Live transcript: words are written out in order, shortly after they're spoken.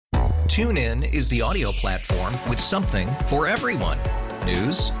TuneIn is the audio platform with something for everyone.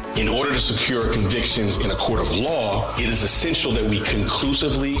 News. In order to secure convictions in a court of law, it is essential that we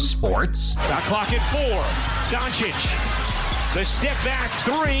conclusively. Sports. Shot clock at 4. Doncic. The step back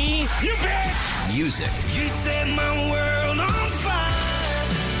 3. You bet. Music. You set my world on fire.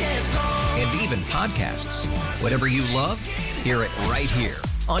 Yes, and even podcasts. Whatever you love, hear it right here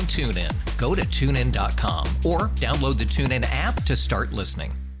on TuneIn. Go to TuneIn.com or download the TuneIn app to start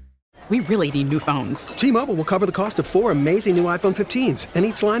listening. We really need new phones. T-Mobile will cover the cost of 4 amazing new iPhone 15s, and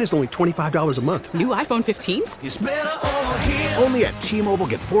each line is only $25 a month. New iPhone 15s? it's better over here. Only at T-Mobile,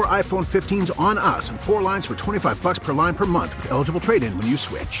 get 4 iPhone 15s on us and 4 lines for $25 per line per month with eligible trade-in when you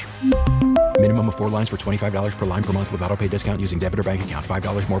switch. Minimum of 4 lines for $25 per line per month with autopay discount using debit or bank account.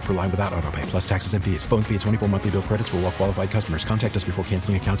 $5 more per line without autopay, plus taxes and fees. Phone fee at 24 monthly bill credits for well-qualified customers. Contact us before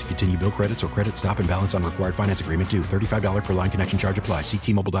canceling account to continue bill credits or credit stop and balance on required finance agreement due. $35 per line connection charge applies. See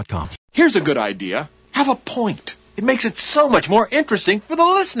T-Mobile.com. Here's a good idea. Have a point. It makes it so much more interesting for the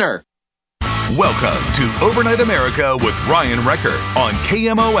listener. Welcome to Overnight America with Ryan Recker on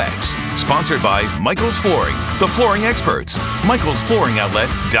KMOX. Sponsored by Michael's Flooring, the flooring experts.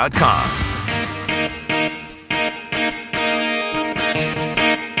 Michael'sFlooringOutlet.com.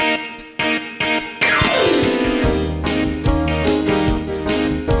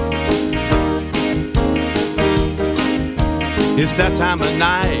 It's that time of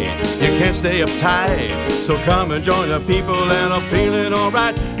night, you can't stay uptight. So come and join the people and I'm feeling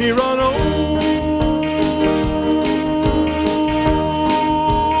alright. Here on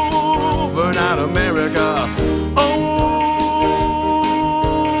Overnight America.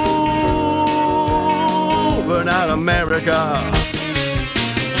 Overnight America.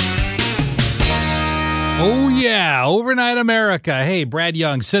 Oh, yeah, Overnight America. Hey, Brad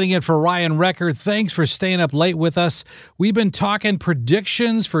Young sitting in for Ryan Recker. Thanks for staying up late with us. We've been talking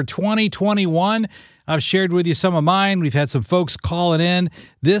predictions for 2021. I've shared with you some of mine. We've had some folks calling in.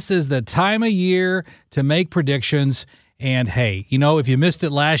 This is the time of year to make predictions. And, hey, you know, if you missed it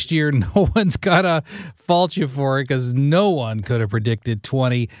last year, no one's got to fault you for it because no one could have predicted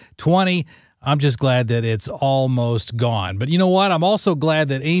 2020. I'm just glad that it's almost gone. But you know what? I'm also glad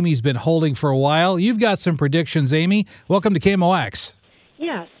that Amy's been holding for a while. You've got some predictions, Amy. Welcome to KMOX.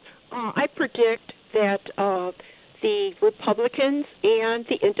 Yes. I predict that the Republicans and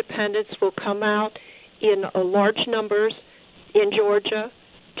the Independents will come out in large numbers in Georgia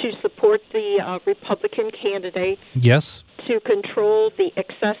to support the Republican candidates. Yes. To control the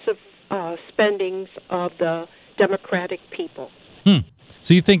excessive spendings of the Democratic people.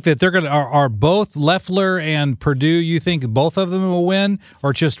 So you think that they're going to are both Loeffler and Perdue? You think both of them will win,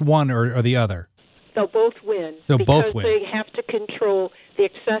 or just one or the other? They'll both win. Both win. Because they have to control the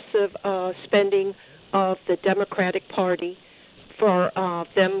excessive spending of the Democratic Party for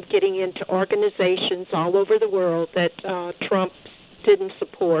them getting into organizations all over the world that Trump didn't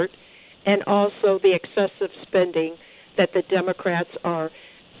support, and also the excessive spending that the Democrats are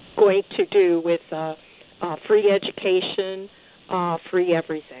going to do with free education. Free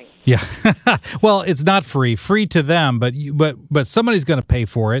everything. Yeah. Well, it's not free to them, but somebody's going to pay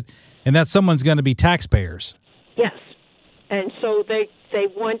for it, and that someone's going to be taxpayers. Yes. And so they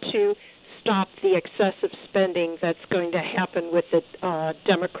want to stop the excessive spending that's going to happen with the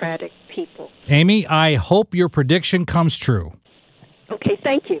Democratic people. Amy, I hope your prediction comes true. Okay,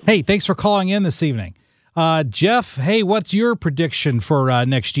 thank you. Hey, thanks for calling in this evening. Jeff, hey, what's your prediction for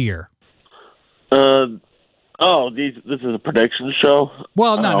next year? This is a prediction show?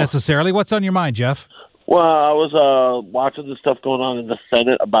 Well, not necessarily. What's on your mind, Jeff? Well, I was watching the stuff going on in the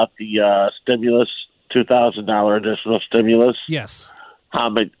Senate about the stimulus, $2,000 additional stimulus. Yes.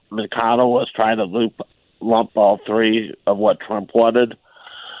 How McConnell was trying to lump all three of what Trump wanted.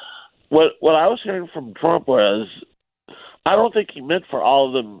 What I was hearing from Trump was, I don't think he meant for all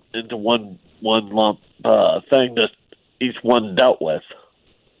of them into one lump thing that each one dealt with.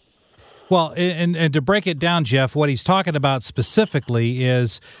 Well, and to break it down, Jeff, what he's talking about specifically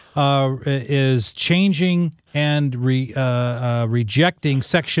is changing and rejecting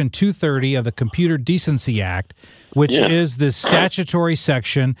Section 230 of the Computer Decency Act, which is this statutory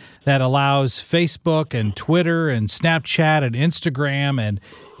section that allows Facebook and Twitter and Snapchat and Instagram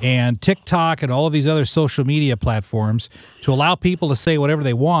and TikTok and all of these other social media platforms to allow people to say whatever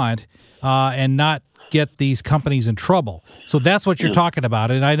they want and not get these companies in trouble. So that's what you're talking about.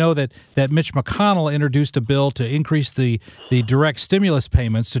 And I know that Mitch McConnell introduced a bill to increase the direct stimulus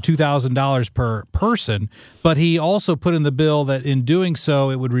payments to $2,000 per person, but he also put in the bill that in doing so,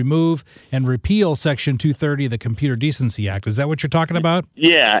 it would remove and repeal Section 230 of the Computer Decency Act. Is that what you're talking about?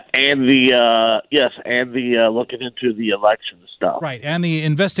 Yeah, and the looking into the election stuff. Right, and the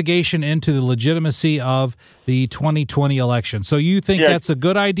investigation into the legitimacy of the 2020 election. So you think that's a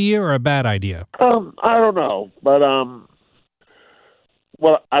good idea or a bad idea? I don't know, but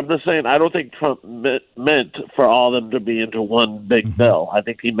well, I'm just saying I don't think Trump meant for all of them to be into one big bill. I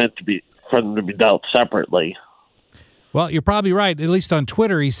think he meant for them to be dealt separately. Well, you're probably right. At least on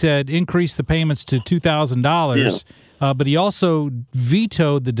Twitter, he said increase the payments to $2,000. But he also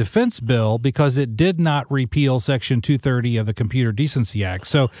vetoed the defense bill because it did not repeal Section 230 of the Computer Decency Act.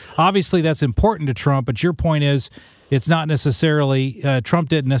 So obviously that's important to Trump, but your point is it's not necessarily, Trump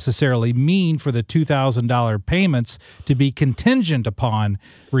didn't necessarily mean for the $2,000 payments to be contingent upon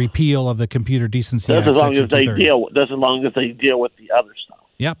repeal of the Computer Decency Act. As long as they deal with the other stuff.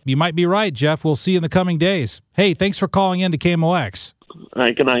 Yep, you might be right, Jeff. We'll see you in the coming days. Hey, thanks for calling in to KMOX. All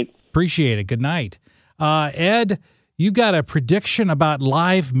right, good night. Appreciate it. Good night. Ed, you've got a prediction about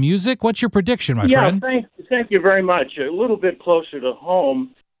live music. What's your prediction, my friend? Thank you very much. A little bit closer to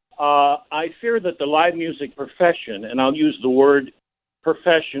home, I fear that the live music profession, and I'll use the word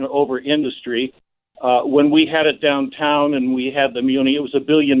profession over industry, when we had it downtown and we had the Muni, it was $1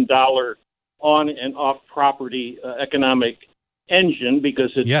 billion on and off property economic engine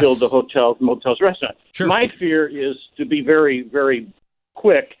because it filled the hotels, motels, restaurants. Sure. My fear is to be very, very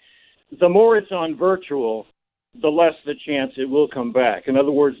quick. The more it's on virtual, the less the chance it will come back. In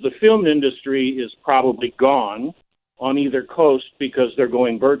other words, the film industry is probably gone on either coast because they're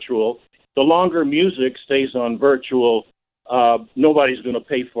going virtual. The longer music stays on virtual, nobody's going to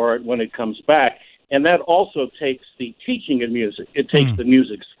pay for it when it comes back. And that also takes the teaching of music. It takes the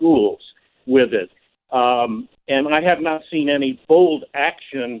music schools with it. And I have not seen any bold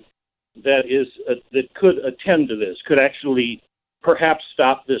action that could attend to this, could actually perhaps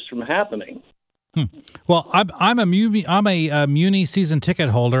stop this from happening. Well, I'm a Muni season ticket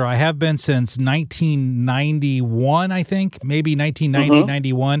holder. I have been since 1991, I think, maybe 1990,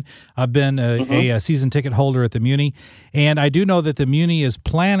 91. I've been a season ticket holder at the Muni, and I do know that the Muni is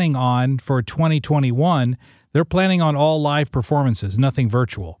planning on for 2021. They're planning on all live performances, nothing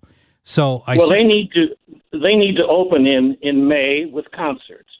virtual. So they need to open in May with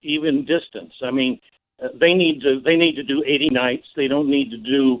concerts, even distance. I mean, they need to do 80 nights. They don't need to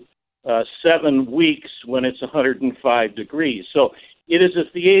do 7 weeks when it's 105 degrees. So it is a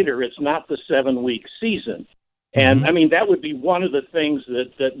theater. It's not the 7-week season. And I mean, that would be one of the things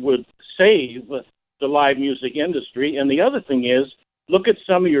that would save the live music industry. And the other thing is, look at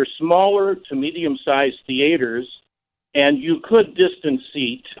some of your smaller to medium-sized theaters, and you could distance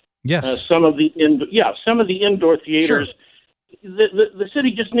seat some of the indoor theaters. Sure. The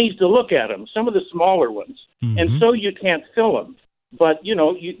city just needs to look at them, some of the smaller ones. And so you can't fill them. But,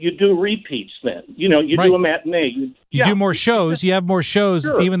 you do repeats then. You do a matinee. You do more shows. You have more shows,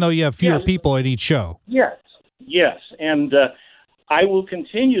 even though you have fewer people at each show. Yes. And I will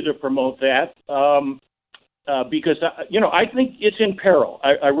continue to promote that because, I think it's in peril.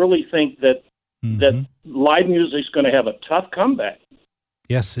 I really think that live music is going to have a tough comeback.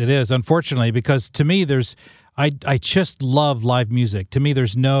 Yes, it is, unfortunately, because to me, I just love live music. To me,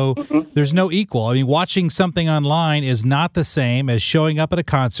 there's no equal. I mean, watching something online is not the same as showing up at a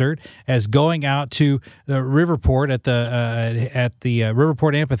concert, as going out to the Riverport at the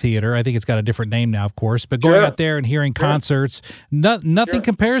Riverport Amphitheater. I think it's got a different name now, of course, but going out there and hearing concerts, nothing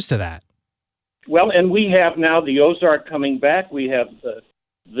compares to that. Well, and we have now the Ozark coming back. We have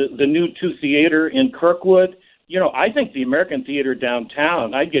the new 2 Theater in Kirkwood. I think the American Theater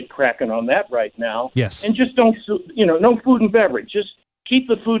downtown, I'd get cracking on that right now. Yes. And just don't, no food and beverage. Just keep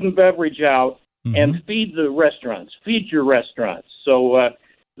the food and beverage out and feed the restaurants. Feed your restaurants. So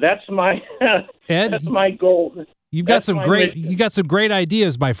that's my Ed, that's my goal. You got some great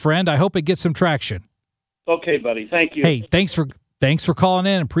ideas, my friend. I hope it gets some traction. Okay, buddy. Thank you. Hey, thanks for calling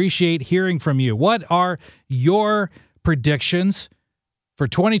in. Appreciate hearing from you. What are your predictions for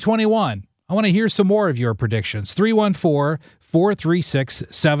 2021? I want to hear some more of your predictions.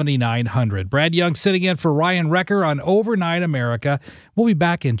 314-436-7900. Brad Young sitting in for Ryan Recker on Overnight America. We'll be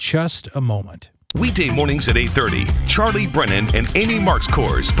back in just a moment. Weekday mornings at 8:30, Charlie Brennan and Amy Marks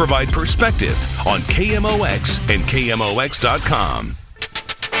Kors provide perspective on KMOX and KMOX.com.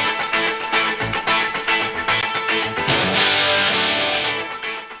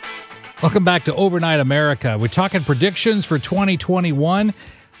 Welcome back to Overnight America. We're talking predictions for 2021.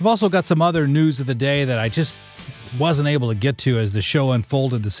 We've also got some other news of the day that I just wasn't able to get to as the show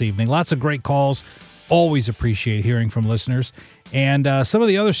unfolded this evening. Lots of great calls. Always appreciate hearing from listeners. And some of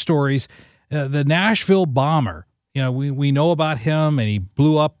the other stories, the Nashville bomber. You know, we know about him, and he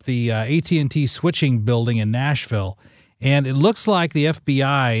blew up the AT&T switching building in Nashville. And it looks like the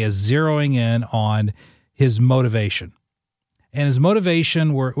FBI is zeroing in on his motivation. And his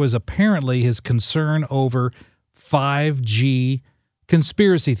motivation was apparently his concern over 5G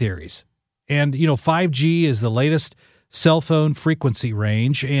conspiracy theories. And, 5G is the latest cell phone frequency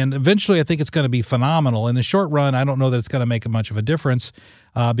range, and eventually I think it's going to be phenomenal. In the short run, I don't know that it's going to make much of a difference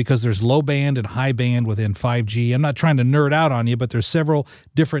because there's low band and high band within 5G. I'm not trying to nerd out on you, but there's several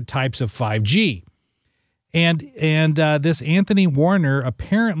different types of 5G. And this Anthony Warner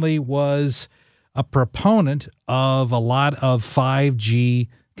apparently was a proponent of a lot of 5G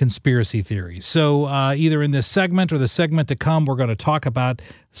conspiracy theories. So either in this segment or the segment to come, we're going to talk about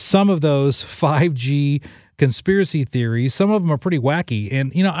some of those 5G conspiracy theories. Some of them are pretty wacky.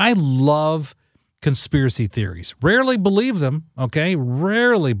 And, I love conspiracy theories. Rarely believe them, okay?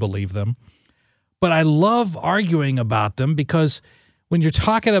 Rarely believe them. But I love arguing about them because when you're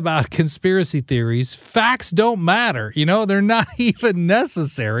talking about conspiracy theories, facts don't matter. They're not even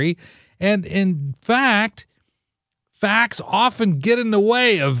necessary. And in fact, facts often get in the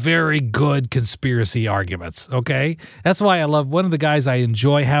way of very good conspiracy arguments, okay? That's why I love one of the guys I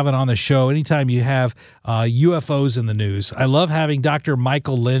enjoy having on the show anytime you have UFOs in the news. I love having Dr.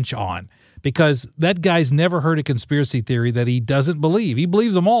 Michael Lynch on because that guy's never heard a conspiracy theory that he doesn't believe. He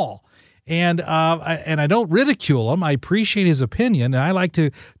believes them all. And I don't ridicule him. I appreciate his opinion, and I like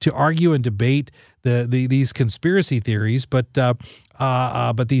to argue and debate these conspiracy theories, but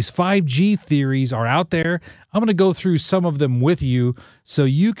these 5G theories are out there. I'm going to go through some of them with you so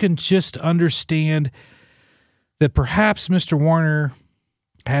you can just understand that perhaps Mr. Warner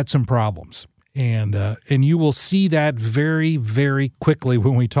had some problems. And you will see that very, very quickly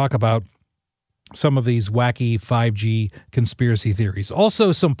when we talk about some of these wacky 5G conspiracy theories.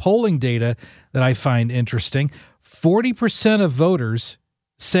 Also, some polling data that I find interesting. 40% of voters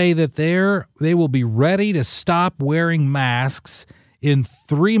say that they will be ready to stop wearing masks in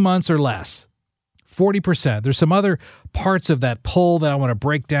 3 months or less. 40%. There's some other parts of that poll that I want to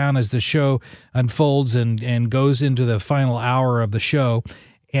break down as the show unfolds and goes into the final hour of the show.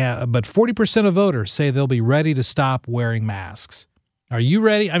 But 40% of voters say they'll be ready to stop wearing masks. Are you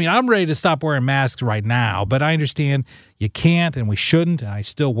ready? I mean, I'm ready to stop wearing masks right now, but I understand you can't and we shouldn't, and I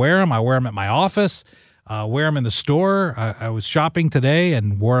still wear them. I wear them at my office, wear them in the store. I was shopping today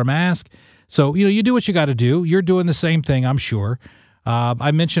and wore a mask. So, you do what you got to do. You're doing the same thing, I'm sure.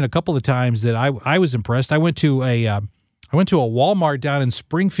 I mentioned a couple of times that I was impressed. I went to a Walmart down in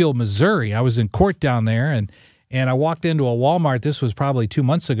Springfield, Missouri. I was in court down there, and I walked into a Walmart. This was probably 2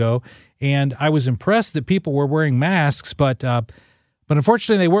 months ago, and I was impressed that people were wearing masks, but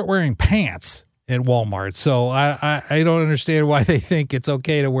unfortunately they weren't wearing pants at Walmart. So I don't understand why they think it's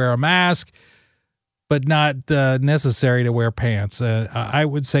okay to wear a mask, but not necessary to wear pants. I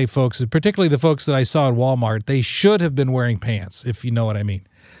would say, folks, particularly the folks that I saw at Walmart, they should have been wearing pants, if you know what I mean.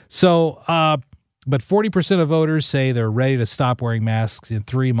 So, but 40% of voters say they're ready to stop wearing masks in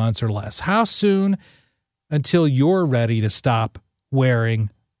 3 months or less. How soon until you're ready to stop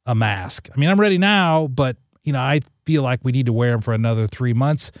wearing a mask? I mean, I'm ready now, but, I feel like we need to wear them for another 3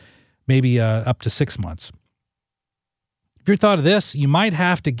 months, maybe up to 6 months. If you're thought of this, you might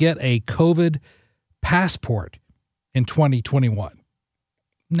have to get a COVID passport in 2021.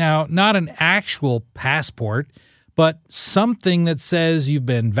 Now, not an actual passport, but something that says you've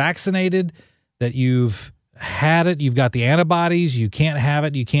been vaccinated, that you've had it, you've got the antibodies, you can't have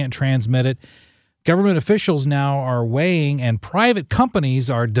it, you can't transmit it. Government officials now are weighing, and private companies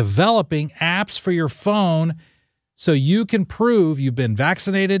are developing apps for your phone so you can prove you've been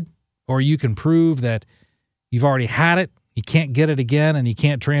vaccinated, or you can prove that you've already had it, you can't get it again, and you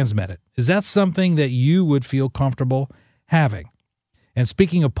can't transmit it. Is that something that you would feel comfortable having? And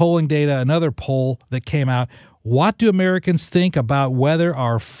speaking of polling data, another poll that came out, what do Americans think about whether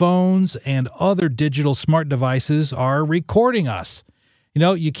our phones and other digital smart devices are recording us?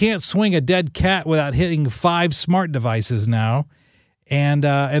 You can't swing a dead cat without hitting 5 smart devices now, and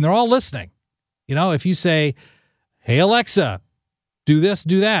they're all listening. If you say, "Hey Alexa, do this,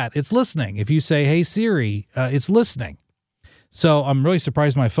 do that," it's listening. If you say, "Hey Siri," it's listening. So I'm really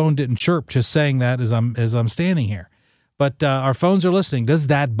surprised my phone didn't chirp just saying that as I'm standing here. But our phones are listening. Does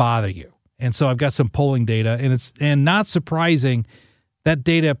that bother you? And so I've got some polling data, and not surprising, that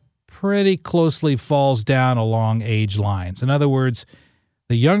data pretty closely falls down along age lines. In other words,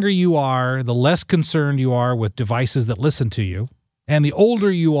 the younger you are, the less concerned you are with devices that listen to you. And the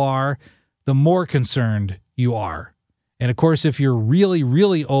older you are, the more concerned you are. And of course, if you're really,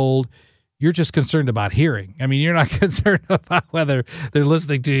 really old, you're just concerned about hearing. I mean, you're not concerned about whether they're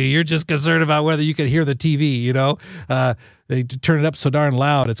listening to you. You're just concerned about whether you can hear the TV, you know. They turn it up so darn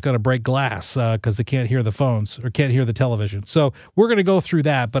loud, it's going to break glass because they can't hear the phones or can't hear the television. So we're going to go through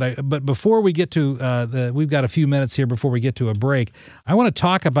that. But before we get to we've got a few minutes here before we get to a break. I want to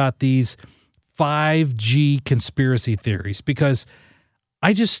talk about these 5G conspiracy theories because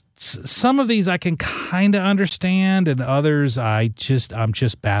some of these I can kind of understand, and others I'm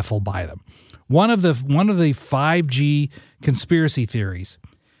just baffled by them. One of the 5G conspiracy theories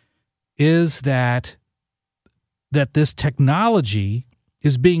is that this technology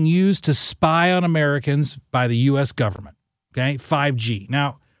is being used to spy on Americans by the U.S. government. Okay, 5G.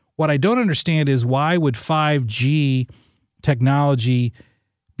 Now, what I don't understand is why would 5G technology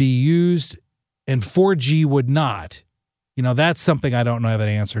be used and 4G would not? You know, that's something I don't have an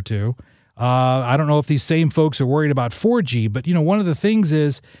answer to. I don't know if these same folks are worried about 4G, but, you know, one of the things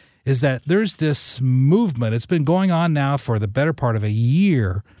is that there's this movement. It's been going on now for the better part of a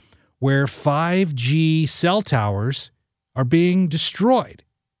year where 5G cell towers are being destroyed.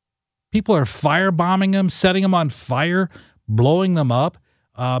 People are firebombing them, setting them on fire, blowing them up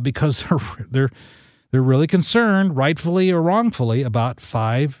because they're really concerned, rightfully or wrongfully, about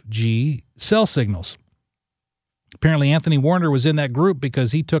 5G cell signals. Apparently, Anthony Warner was in that group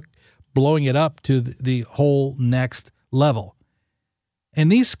because he took blowing it up to the whole next level. And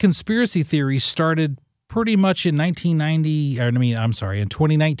these conspiracy theories started pretty much in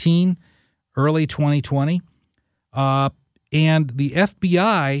 2019, early 2020. And the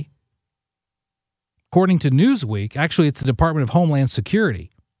FBI, according to Newsweek, actually it's the Department of Homeland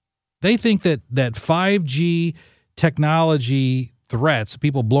Security, they think that 5G technology threats,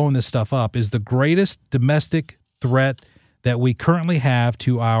 people blowing this stuff up, is the greatest domestic threat that we currently have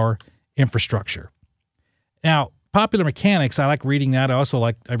to our infrastructure. Now, Popular Mechanics, I like reading that. I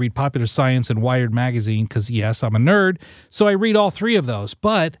read Popular Science and Wired Magazine because, yes, I'm a nerd, so I read all three of those.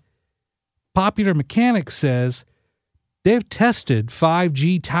 But Popular Mechanics says they've tested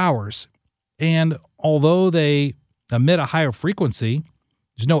 5G towers, and although they emit a higher frequency,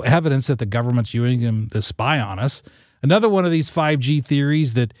 there's no evidence that the government's using them to spy on us. Another one of these 5G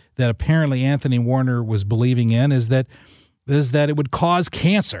theories that apparently Anthony Warner was believing in is that it would cause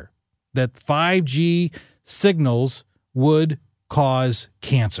cancer, that 5G signals would cause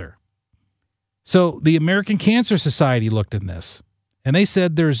cancer. So the American Cancer Society looked at this, and they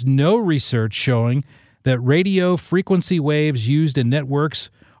said there's no research showing that radio frequency waves used in networks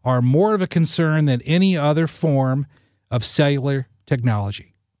are more of a concern than any other form of cellular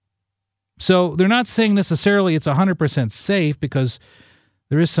technology. So they're not saying necessarily it's 100% safe because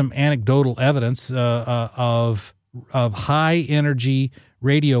there is some anecdotal evidence of high energy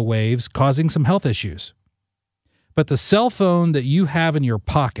radio waves causing some health issues. But the cell phone that you have in your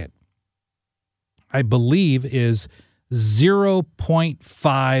pocket, I believe, is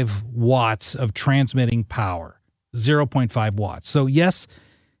 0.5 watts of transmitting power. 0.5 watts. So yes,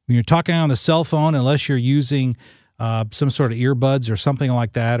 when you're talking on the cell phone, unless you're using some sort of earbuds or something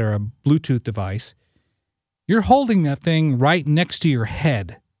like that, or a Bluetooth device, you're holding that thing right next to your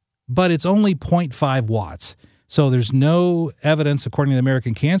head, but it's only 0.5 watts. So there's no evidence, according to the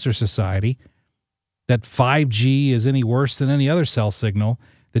American Cancer Society, that 5G is any worse than any other cell signal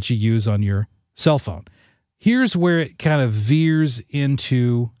that you use on your cell phone. Here's where it kind of veers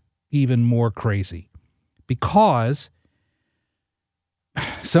into even more crazy, because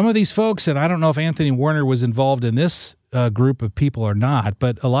some of these folks, and I don't know if Anthony Warner was involved in this group of people or not,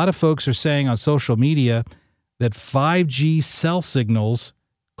 but a lot of folks are saying on social media that 5G cell signals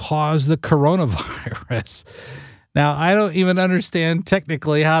cause the coronavirus. Now, I don't even understand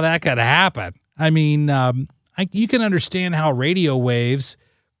technically how that could happen. I mean, you can understand how radio waves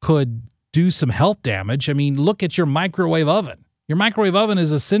could do some health damage. I mean, look at your microwave oven. Your microwave oven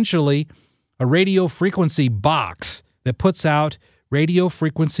is essentially a radio frequency box that puts out radio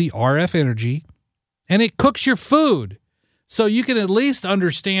frequency RF energy, and it cooks your food. So you can at least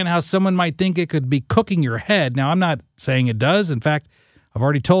understand how someone might think it could be cooking your head. Now, I'm not saying it does. In fact, I've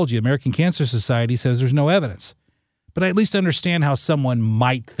already told you, American Cancer Society says there's no evidence. But I at least understand how someone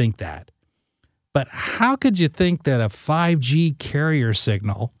might think that. But how could you think that a 5G carrier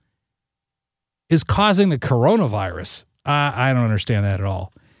signal is causing the coronavirus? I don't understand that at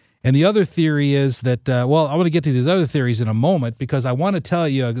all. And the other theory is that, I want to get to these other theories in a moment because I want to tell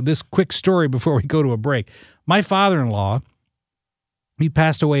you this quick story before we go to a break. My father-in-law, he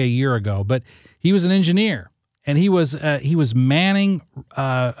passed away a year ago, but he was an engineer, and he was manning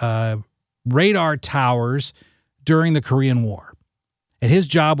radar towers during the Korean War. And his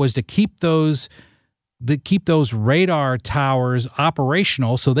job was to keep those radar towers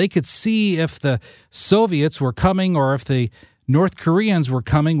operational so they could see if the Soviets were coming or if the North Koreans were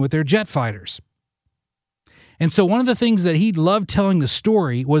coming with their jet fighters. And so one of the things that he loved telling the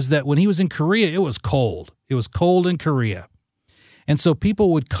story was that when he was in Korea, it was cold. It was cold in Korea. And so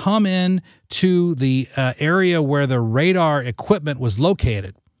people would come in to the area where the radar equipment was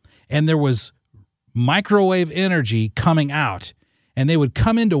located, and there was microwave energy coming out, and they would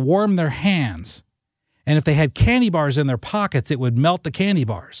come in to warm their hands. And if they had candy bars in their pockets, it would melt the candy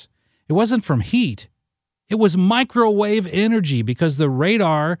bars. It wasn't from heat. It was microwave energy because the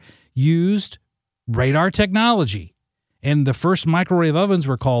radar used radar technology. And the first microwave ovens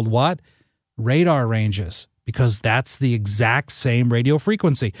were called what? Radar ranges, because that's the exact same radio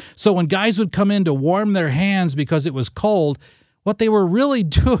frequency. So when guys would come in to warm their hands because it was cold, what they were really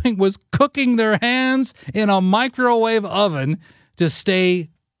doing was cooking their hands in a microwave oven to stay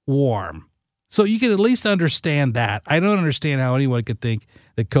warm. So you can at least understand that. I don't understand how anyone could think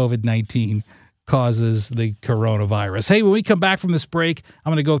that COVID-19 causes the coronavirus. Hey, when we come back from this break,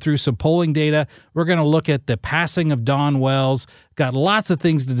 I'm going to go through some polling data. We're going to look at the passing of Dawn Wells. Got lots of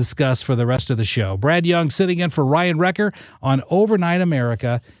things to discuss for the rest of the show. Brad Young sitting in for Ryan Recker on Overnight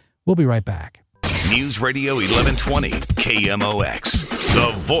America. We'll be right back. News Radio 1120, KMOX,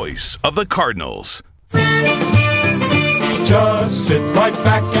 the voice of the Cardinals. Just sit right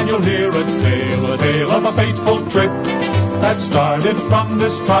back and you'll hear a tale of a fateful trip that started from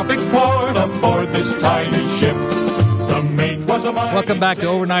this tropic port aboard this tiny ship. The mate was a mighty Welcome back to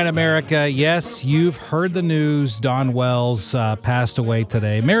Overnight America. Yes, you've heard the news. Dawn Wells passed away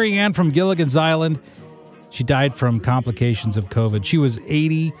today. Mary Ann from Gilligan's Island, she died from complications of COVID. She was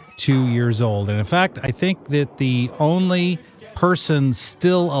 82 years old. And in fact, I think that the only person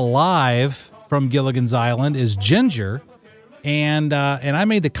still alive from Gilligan's Island is Ginger. And I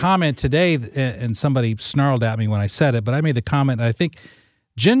made the comment today, and somebody snarled at me when I said it, but I made the comment, I think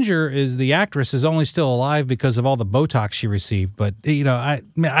Ginger the actress is only still alive because of all the Botox she received. But, I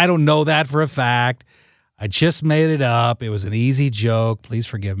don't know that for a fact. I just made it up. It was an easy joke. Please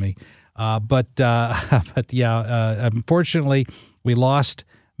forgive me. But unfortunately, we lost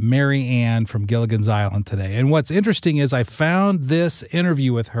Mary Ann from Gilligan's Island today. And what's interesting is I found this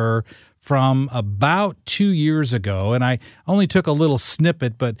interview with her from about 2 years ago, and I only took a little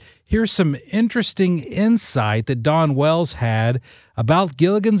snippet, but here's some interesting insight that Dawn Wells had about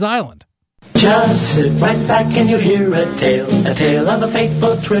Gilligan's Island. Just sit right back and you'll hear a tale of a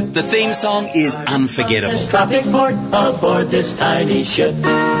fateful trip. The theme song is unforgettable. This tropic port aboard this tiny ship.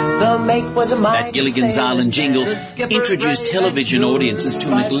 The mate was a That Gilligan's Island jingle introduced television audiences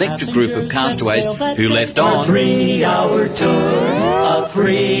to an eclectic group of castaways who left on a 3-hour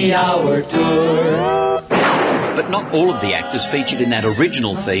tour. But not all of the actors featured in that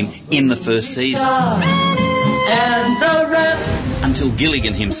original theme in the first season. And the rest. Until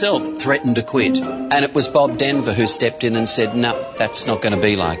Gilligan himself threatened to quit. And it was Bob Denver who stepped in and said, no, that's not going to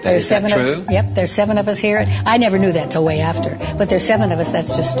be like that. Is that true? Yep, there's 7 of us here. I never knew that till way after. But there's 7 of us,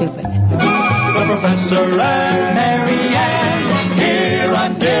 that's just stupid. The Professor and Mary Ann here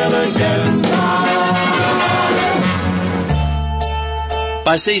on Gilligan's Island.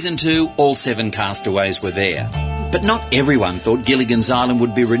 By season 2, all 7 castaways were there. But not everyone thought Gilligan's Island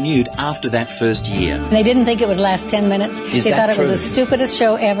would be renewed after that first year. They didn't think it would last 10 minutes. Is they that thought true? It was the stupidest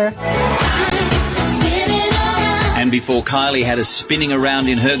show ever. And before Kylie had us spinning around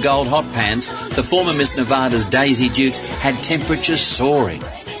in her gold hot pants, the former Miss Nevada's Daisy Dukes had temperatures soaring.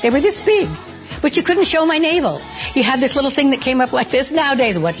 They were this big, but you couldn't show my navel. You had this little thing that came up like this.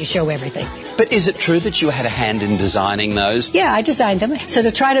 Nowadays, what, you show everything. But is it true that you had a hand in designing those? Yeah, I designed them. So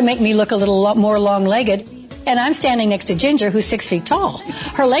to try to make me look a little more long-legged, and I'm standing next to Ginger, who's 6 feet tall.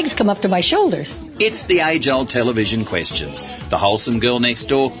 Her legs come up to my shoulders. It's the age-old television questions. The wholesome girl next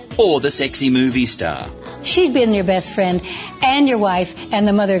door or the sexy movie star. She'd been your best friend and your wife and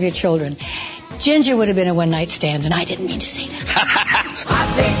the mother of your children. Ginger would have been a one-night stand, and I didn't mean to say that. I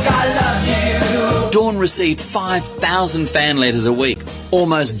think I love you. Dawn received 5,000 fan letters a week,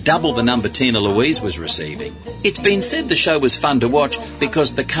 almost double the number Tina Louise was receiving. It's been said the show was fun to watch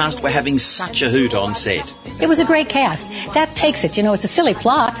because the cast were having such a hoot on set. It was a great cast. That takes it. It's a silly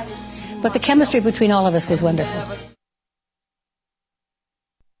plot, but the chemistry between all of us was wonderful.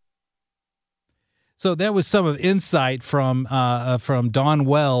 So that was some of insight from Dawn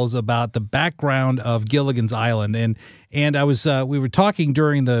Wells about the background of Gilligan's Island, and I was we were talking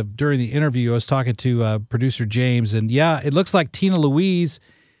during the interview. I was talking to producer James, and yeah, it looks like Tina Louise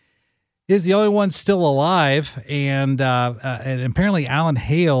is the only one still alive, and apparently Alan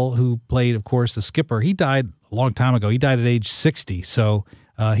Hale, who played, of course, the skipper, he died long time ago. He died at age 60, so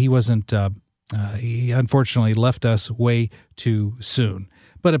he wasn't. He unfortunately left us way too soon.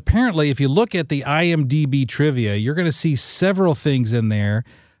 But apparently, if you look at the IMDb trivia, you're going to see several things in there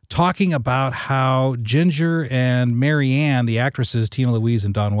talking about how Ginger and Mary Ann, the actresses, Tina Louise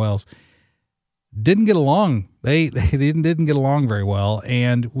and Dawn Wells, didn't get along. They didn't get along very well.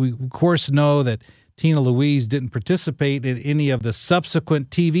 And we, of course, know that Tina Louise didn't participate in any of the subsequent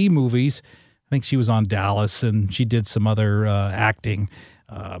TV movies. I think she was on Dallas, and she did some other acting.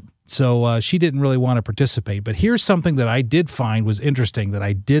 So she didn't really want to participate. But here's something that I did find was interesting that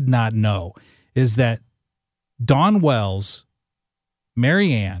I did not know, is that Dawn Wells,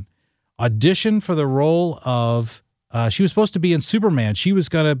 Mary Ann, auditioned for the role of she was supposed to be in Superman. She was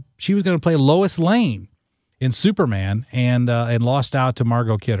gonna play Lois Lane in Superman, and lost out to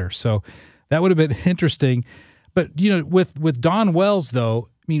Margot Kidder. So that would have been interesting. But with Dawn Wells though,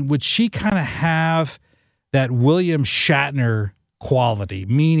 I mean, would she kind of have that William Shatner quality?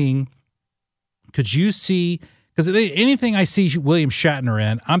 Meaning, could you see? Because anything I see William Shatner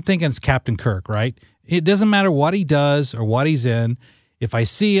in, I'm thinking it's Captain Kirk, right? It doesn't matter what he does or what he's in. If I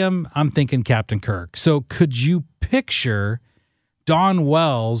see him, I'm thinking Captain Kirk. So could you picture Dawn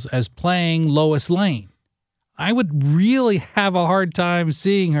Wells as playing Lois Lane? I would really have a hard time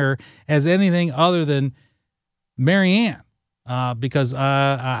seeing her as anything other than Mary Ann, because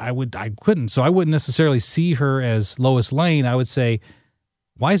I couldn't. So I wouldn't necessarily see her as Lois Lane. I would say,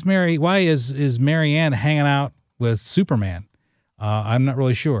 why is Mary Ann hanging out with Superman? I'm not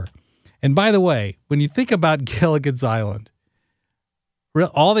really sure. And by the way, when you think about Gilligan's Island,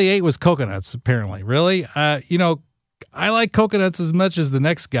 all they ate was coconuts, apparently. Really? I like coconuts as much as the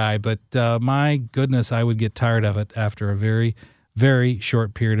next guy, but my goodness, I would get tired of it after a very, very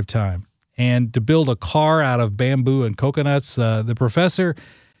short period of time. And to build a car out of bamboo and coconuts, the professor,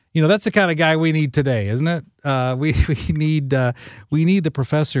 that's the kind of guy we need today, isn't it? We need the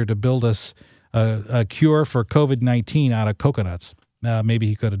professor to build us a cure for COVID-19 out of coconuts. Maybe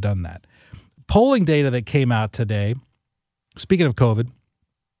he could have done that. Polling data that came out today, speaking of COVID,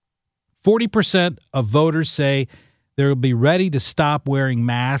 40% of voters say they'll be ready to stop wearing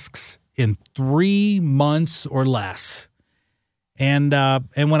masks in 3 months or less. And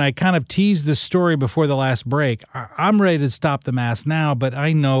when I kind of teased this story before the last break, I'm ready to stop the mask now, but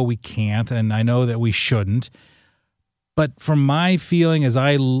I know we can't, and I know that we shouldn't. But from my feeling, as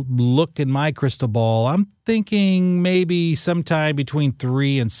I look in my crystal ball, I'm thinking maybe sometime between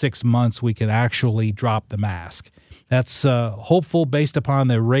 3 and 6 months we can actually drop the mask. That's hopeful based upon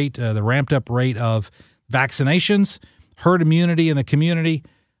the rate, the ramped up rate of vaccinations, herd immunity in the community.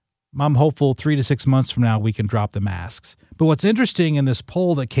 I'm hopeful 3 to 6 months from now we can drop the masks. But what's interesting in this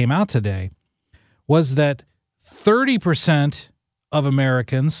poll that came out today was that 30% of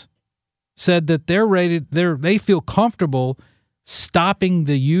Americans said that they feel comfortable stopping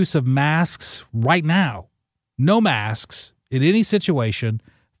the use of masks right now. No masks in any situation.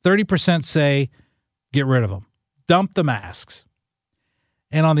 30% say get rid of them. Dump the masks.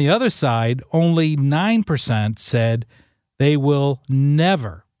 And on the other side, only 9% said they will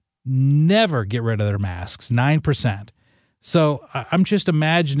never get rid of their masks. 9%. So I'm just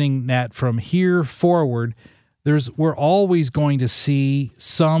imagining that from here forward, we're always going to see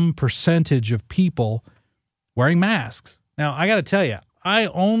some percentage of people wearing masks. Now, I got to tell you, I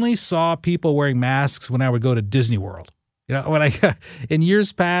only saw people wearing masks when I would go to Disney World. In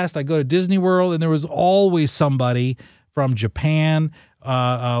years past, I go to Disney World, and there was always somebody from Japan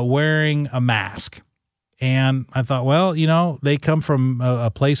wearing a mask. And I thought, well, they come from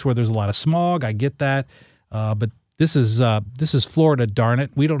a place where there's a lot of smog. I get that, but this is Florida. Darn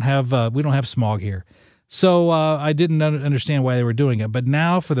it, we don't have smog here. So I didn't understand why they were doing it. But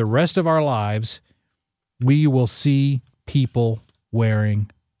now, for the rest of our lives, we will see people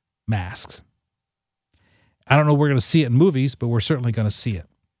wearing masks. I don't know if we're going to see it in movies, but we're certainly going to see it.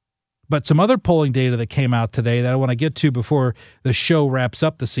 But some other polling data that came out today that I want to get to before the show wraps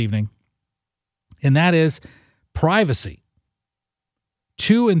up this evening, and that is privacy.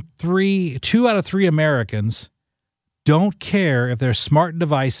 2 out of 3 Americans don't care if their smart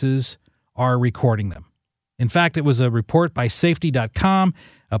devices are recording them. In fact, it was a report by Safety.com.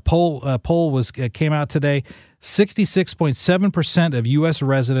 A poll came out today. 66.7% of U.S.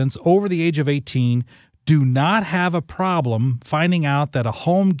 residents over the age of 18 do not have a problem finding out that a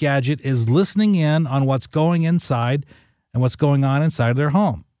home gadget is listening in on what's going inside and what's going on inside of their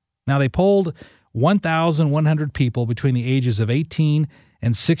home. Now, they polled 1,100 people between the ages of 18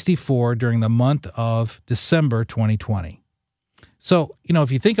 and 64 during the month of December 2020. So,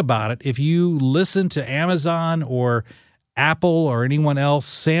 if you think about it, if you listen to Amazon or Apple or anyone else,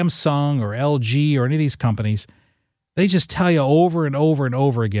 Samsung or LG or any of these companies, they just tell you over and over and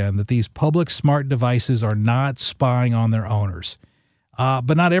over again that these public smart devices are not spying on their owners.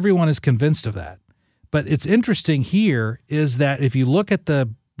 But not everyone is convinced of that. But it's interesting here is that if you look at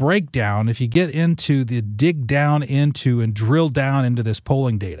the breakdown, if you get into the dig down into and drill down into this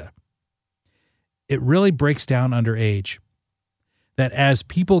polling data, it really breaks down under age. That as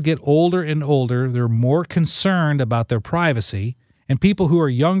people get older and older, they're more concerned about their privacy, and people who are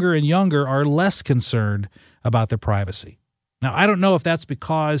younger and younger are less concerned about their privacy. Now, I don't know if that's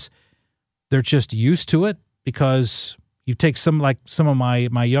because they're just used to it, because you take some of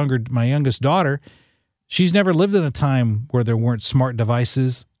my youngest daughter, she's never lived in a time where there weren't smart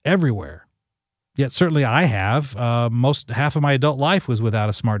devices everywhere. Yet certainly I have. Half of my adult life was without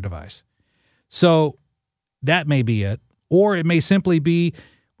a smart device. So that may be it. Or it may simply be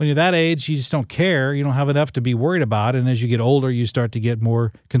when you're that age, you just don't care. You don't have enough to be worried about. And as you get older, you start to get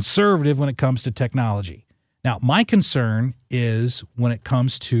more conservative when it comes to technology. Now, my concern is when it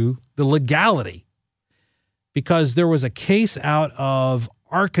comes to the legality, because there was a case out of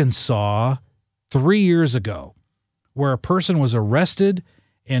Arkansas 3 years ago where a person was arrested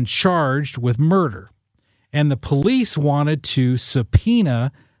and charged with murder. And the police wanted to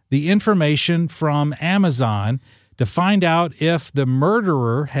subpoena the information from Amazon to find out if the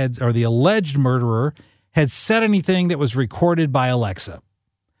murderer or the alleged murderer had said anything that was recorded by Alexa.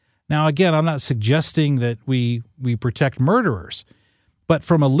 Now, again, I'm not suggesting that we protect murderers, but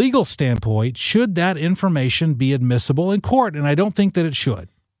from a legal standpoint, should that information be admissible in court? And I don't think that it should,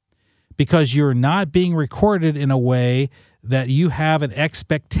 because you're not being recorded in a way that you have an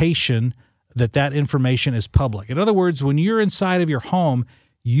expectation that that information is public. In other words, when you're inside of your home,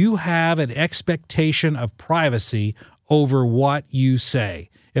 you have an expectation of privacy over what you say.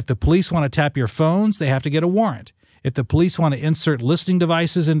 If the police want to tap your phones, they have to get a warrant. If the police want to insert listening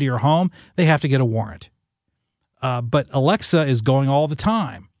devices into your home, they have to get a warrant. But Alexa is going all the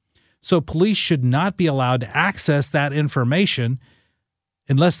time. So police should not be allowed to access that information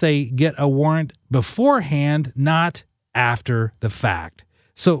unless they get a warrant beforehand, not after the fact.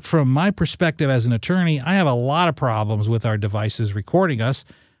 So from my perspective as an attorney, I have a lot of problems with our devices recording us.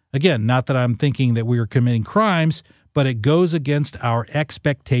 Again, not that I'm thinking that we are committing crimes, but it goes against our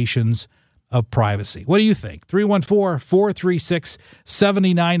expectations of privacy. What do you think?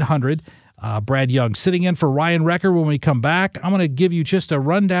 314-436-7900. Brad Young sitting in for Ryan Recker. When we come back, I'm going to give you just a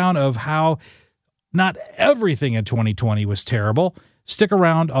rundown of how not everything in 2020 was terrible. Stick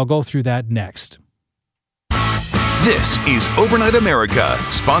around. I'll go through that next. This is Overnight America,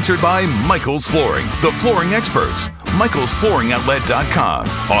 sponsored by Michael's Flooring, the flooring experts. MichaelsFlooringOutlet.com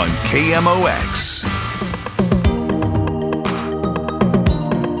on KMOX.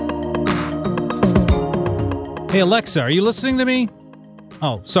 Hey, Alexa, are you listening to me?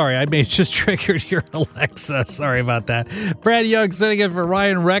 Oh, sorry, I may have just triggered your Alexa. Sorry about that. Brad Young sitting in for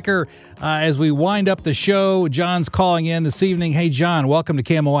Ryan Recker as we wind up the show. John's calling in this evening. Hey, John, welcome to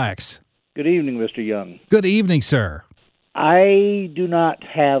KMOX. Good evening, Mr. Young. Good evening, sir. I do not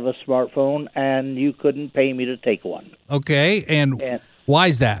have a smartphone, and you couldn't pay me to take one. Okay, and why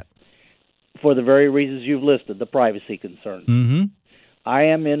is that? For the very reasons you've listed, the privacy concern. Mm-hmm. I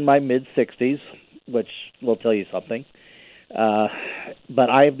am in my mid-60s, which will tell you something. But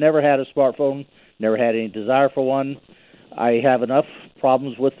I've never had a smartphone, never had any desire for one. I have enough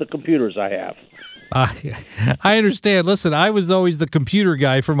problems with the computers I have. I understand. Listen, I was always the computer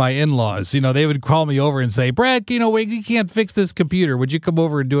guy for my in-laws. You know, they would call me over and say, Brad, we can't fix this computer. Would you come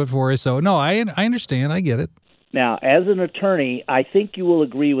over and do it for us? So, no, I understand. I get it. Now, as an attorney, I think you will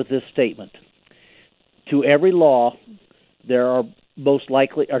agree with this statement. To every law, there are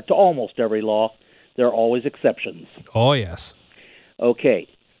to almost every law, there are always exceptions. Oh, yes. Okay.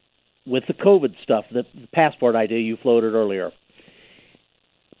 With the COVID stuff, the passport idea you floated earlier,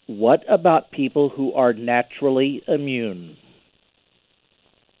 what about people who are naturally immune?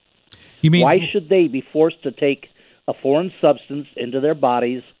 You mean, why should they be forced to take a foreign substance into their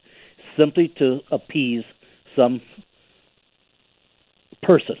bodies simply to appease some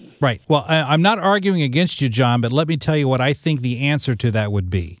person? Right. Well, I'm not arguing against you, John, but let me tell you what I think the answer to that would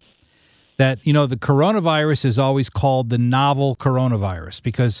be. That, the coronavirus is always called the novel coronavirus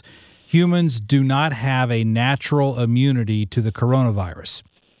because humans do not have a natural immunity to the coronavirus.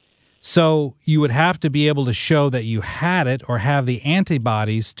 So you would have to be able to show that you had it or have the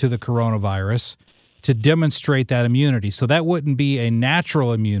antibodies to the coronavirus to demonstrate that immunity. So that wouldn't be a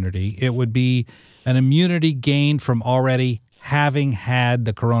natural immunity. It would be an immunity gained from already having had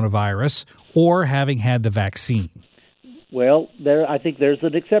the coronavirus or having had the vaccine. Well, I think there's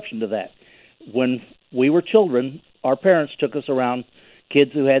an exception to that. When we were children, our parents took us around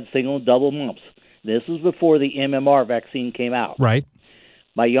kids who had single and double mumps. This was before the MMR vaccine came out. Right.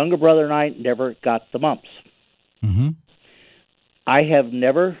 My younger brother and I never got the mumps. Mm-hmm. I have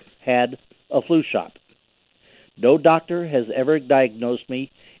never had a flu shot. No doctor has ever diagnosed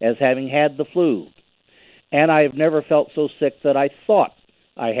me as having had the flu. And I have never felt so sick that I thought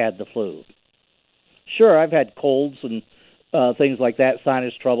I had the flu. Sure, I've had colds and things like that,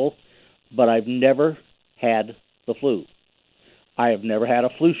 sinus trouble, but I've never had the flu. I have never had a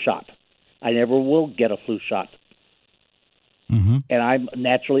flu shot. I never will get a flu shot. Mm-hmm. And I'm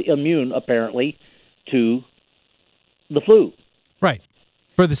naturally immune, apparently, to the flu. Right.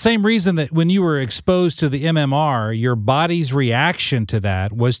 For the same reason that when you were exposed to the MMR, your body's reaction to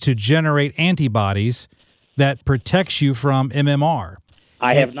that was to generate antibodies that protects you from MMR.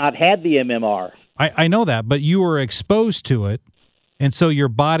 I have not had the MMR. I know that, but you were exposed to it, and so your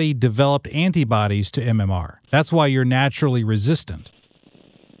body developed antibodies to MMR. That's why you're naturally resistant.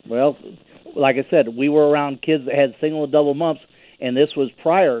 Well, like I said, we were around kids that had single and double mumps, and this was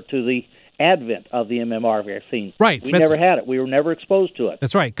prior to the advent of the MMR vaccine. Right. We never had it. We were never exposed to it.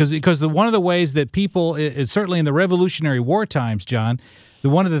 That's right, because one of the ways that people, certainly in the Revolutionary War times, John,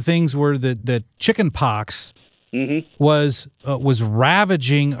 one of the things were that chicken pox was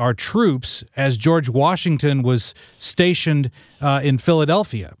ravaging our troops as George Washington was stationed in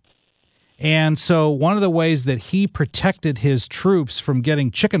Philadelphia. And so one of the ways that he protected his troops from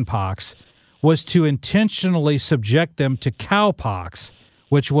getting chicken pox was to intentionally subject them to cowpox,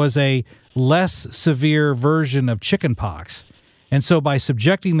 which was a less severe version of chicken pox. And so by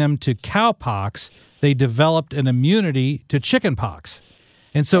subjecting them to cowpox, they developed an immunity to chicken pox.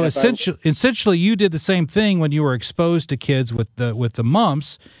 And so essentially you did the same thing when you were exposed to kids with the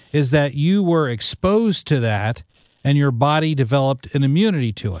mumps, is that you were exposed to that and your body developed an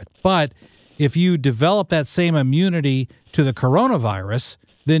immunity to it. But if you develop that same immunity to the coronavirus,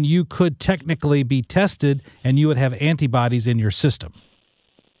 then you could technically be tested and you would have antibodies in your system.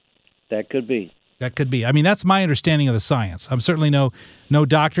 That could be. That could be. I mean, that's my understanding of the science. I'm certainly no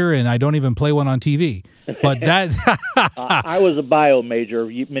doctor, and I don't even play one on TV. But that I was a bio major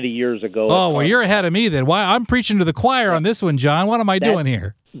many years ago. Oh, well, you're ahead of me then. Why I'm preaching to the choir on this one, John. What am I doing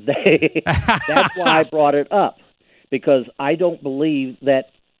here? That's why I brought it up, because I don't believe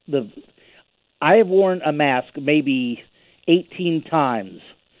that I have worn a mask maybe 18 times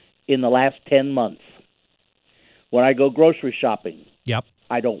in the last 10 months. When I go grocery shopping, yep,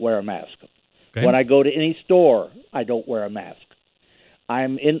 I don't wear a mask. Okay. When I go to any store, I don't wear a mask.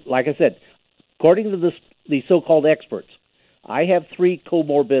 Like I said, according to the so-called experts, I have 3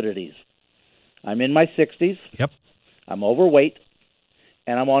 comorbidities. I'm in my 60s. Yep. I'm overweight,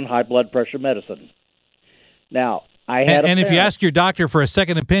 and I'm on high blood pressure medicine. Now, I had and if you ask your doctor for a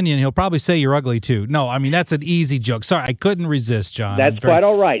second opinion, he'll probably say you're ugly too. No, I mean, that's an easy joke. Sorry, I couldn't resist, John. That's quite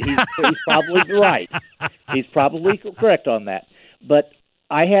all right. He's probably right. He's probably correct on that. But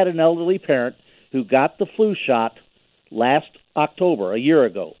I had an elderly parent who got the flu shot last October, a year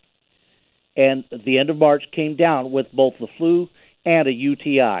ago, and at the end of March came down with both the flu and a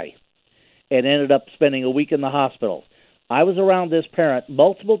UTI and ended up spending a week in the hospital. I was around this parent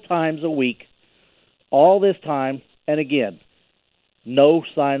multiple times a week, all this time, and again, no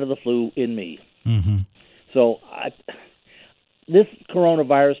sign of the flu in me. Mm-hmm. So this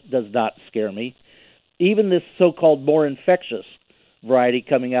coronavirus does not scare me. Even this so-called more infectious variety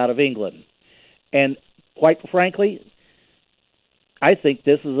coming out of England. And quite frankly, I think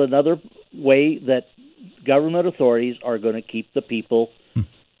this is another way that government authorities are going to keep the people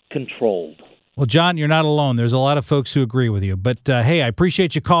controlled. Well, John, you're not alone. There's a lot of folks who agree with you. But, hey, I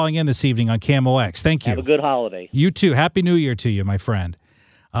appreciate you calling in this evening on KMOX. Thank you. Have a good holiday. You too. Happy New Year to you, my friend.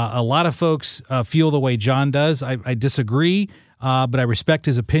 A lot of folks feel the way John does. I disagree, but I respect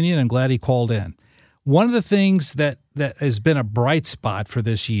his opinion. I'm glad he called in. One of the things that has been a bright spot for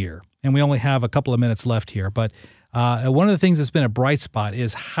this year, and we only have a couple of minutes left here, but one of the things that's been a bright spot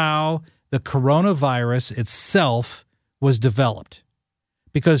is how the coronavirus itself was developed.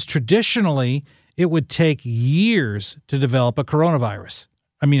 Because traditionally, it would take years to develop a coronavirus.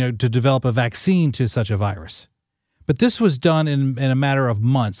 I mean, to develop a vaccine to such a virus. But this was done in a matter of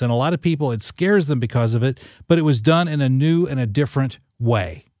months. And a lot of people, it scares them because of it, but it was done in a new and a different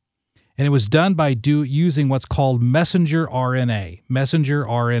way. And it was done by using what's called messenger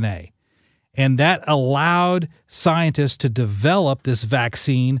RNA. And that allowed scientists to develop this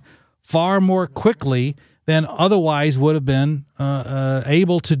vaccine far more quickly than otherwise would have been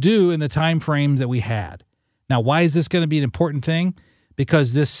able to do in the time frame that we had. Now, why is this going to be an important thing?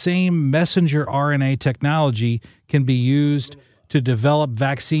 Because this same messenger RNA technology can be used to develop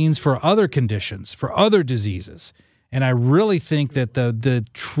vaccines for other conditions, for other diseases. And I really think that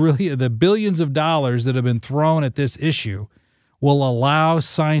the billions of dollars that have been thrown at this issue will allow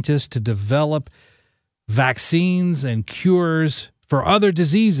scientists to develop vaccines and cures for other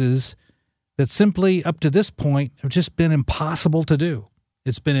diseases that simply up to this point have just been impossible to do.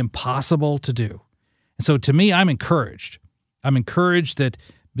 It's been impossible to do. And so to me, I'm encouraged. I'm encouraged that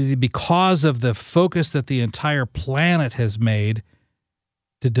because of the focus that the entire planet has made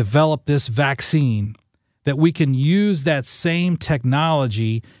to develop this vaccine, that we can use that same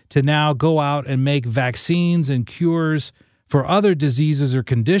technology to now go out and make vaccines and cures for other diseases or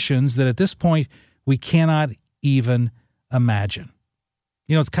conditions that at this point we cannot even imagine.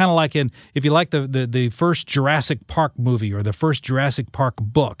 You know, it's kind of like if you like the first Jurassic Park movie or the first Jurassic Park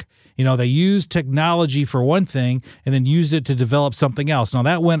book, you know, they used technology for one thing and then used it to develop something else. Now,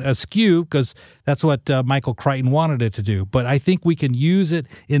 that went askew because that's what Michael Crichton wanted it to do. But I think we can use it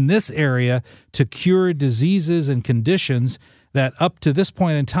in this area to cure diseases and conditions that up to this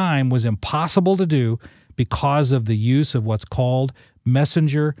point in time was impossible to do because of the use of what's called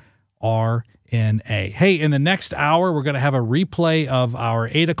messenger RNA. Hey, in the next hour, we're going to have a replay of our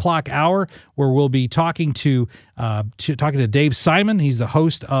 8 o'clock hour where we'll be talking to Dave Simon. He's the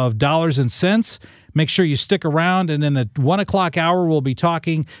host of Dollars and Cents. Make sure you stick around. And in the 1 o'clock hour, we'll be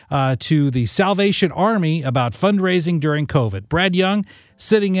talking to the Salvation Army about fundraising during COVID. Brad Young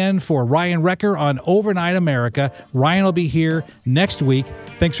sitting in for Ryan Recker on Overnight America. Ryan will be here next week.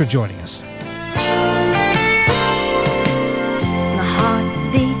 Thanks for joining us.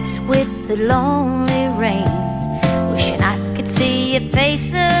 With the lonely rain, wishing I could see your face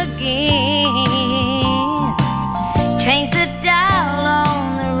again. Change the dial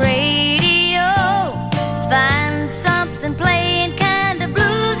on the radio, find something playing kind of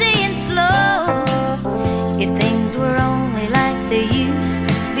bluesy and slow. If things were only like they used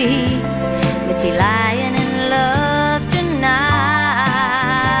to be, we'd be lying in love tonight.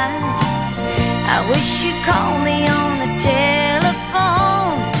 I wish you'd call me on the telephone.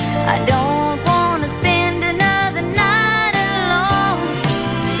 I don't want to spend another night alone,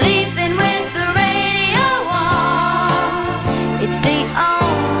 sleeping with the radio on. It's the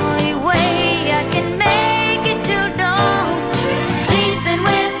only way I can make it till dawn, sleeping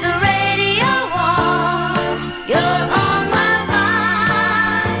with the radio on. You're on my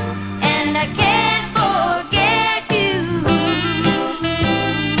mind, and I can't forget you.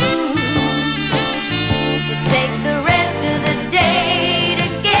 Let's take the rest of the day to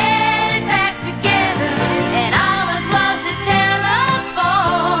get it back together, and I would love the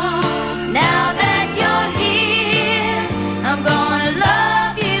telephone. Now that you're here, I'm gonna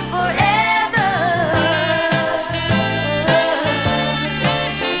love you forever.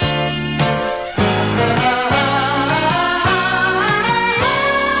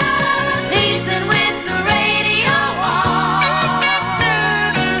 Sleeping with the radio on.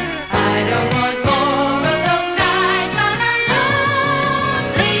 I don't want more of those nights on alone.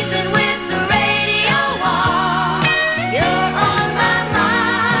 Sleeping with the radio on. You're on my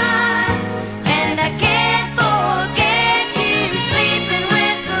mind, and I can't forget you. Sleeping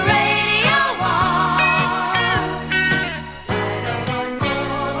with the radio on. I don't want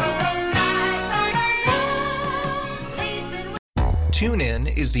more of those nights on alone. Sleeping with TuneIn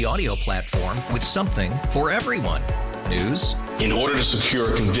is the audio platform with something for everyone. News. In order to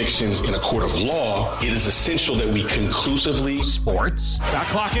secure convictions in a court of law, it is essential that we conclusively. Sports. Shot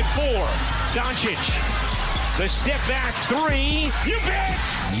clock at 4. Doncic. The step back 3. You bet.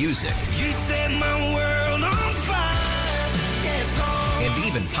 Music. You set my world on fire. Yes, And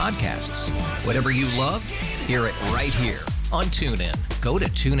even podcasts. Whatever you love, hear it right here on TuneIn. Go to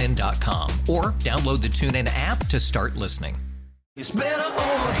TuneIn.com or download the TuneIn app to start listening. it's better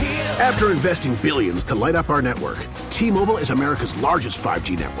over here. After investing billions to light up our network, T-Mobile is America's largest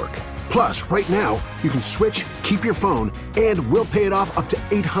 5G network. Plus, right now, you can switch, keep your phone, and we'll pay it off up to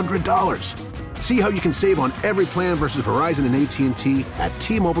 $800. See how you can save on every plan versus Verizon and AT&T at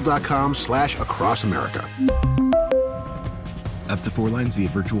T-Mobile.com/across America. Up to 4 lines via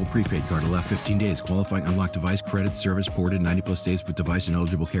virtual prepaid card. Allow 15 days. Qualifying unlocked device credit service ported 90+ days with device and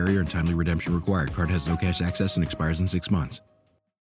eligible carrier and timely redemption required. Card has no cash access and expires in 6 months.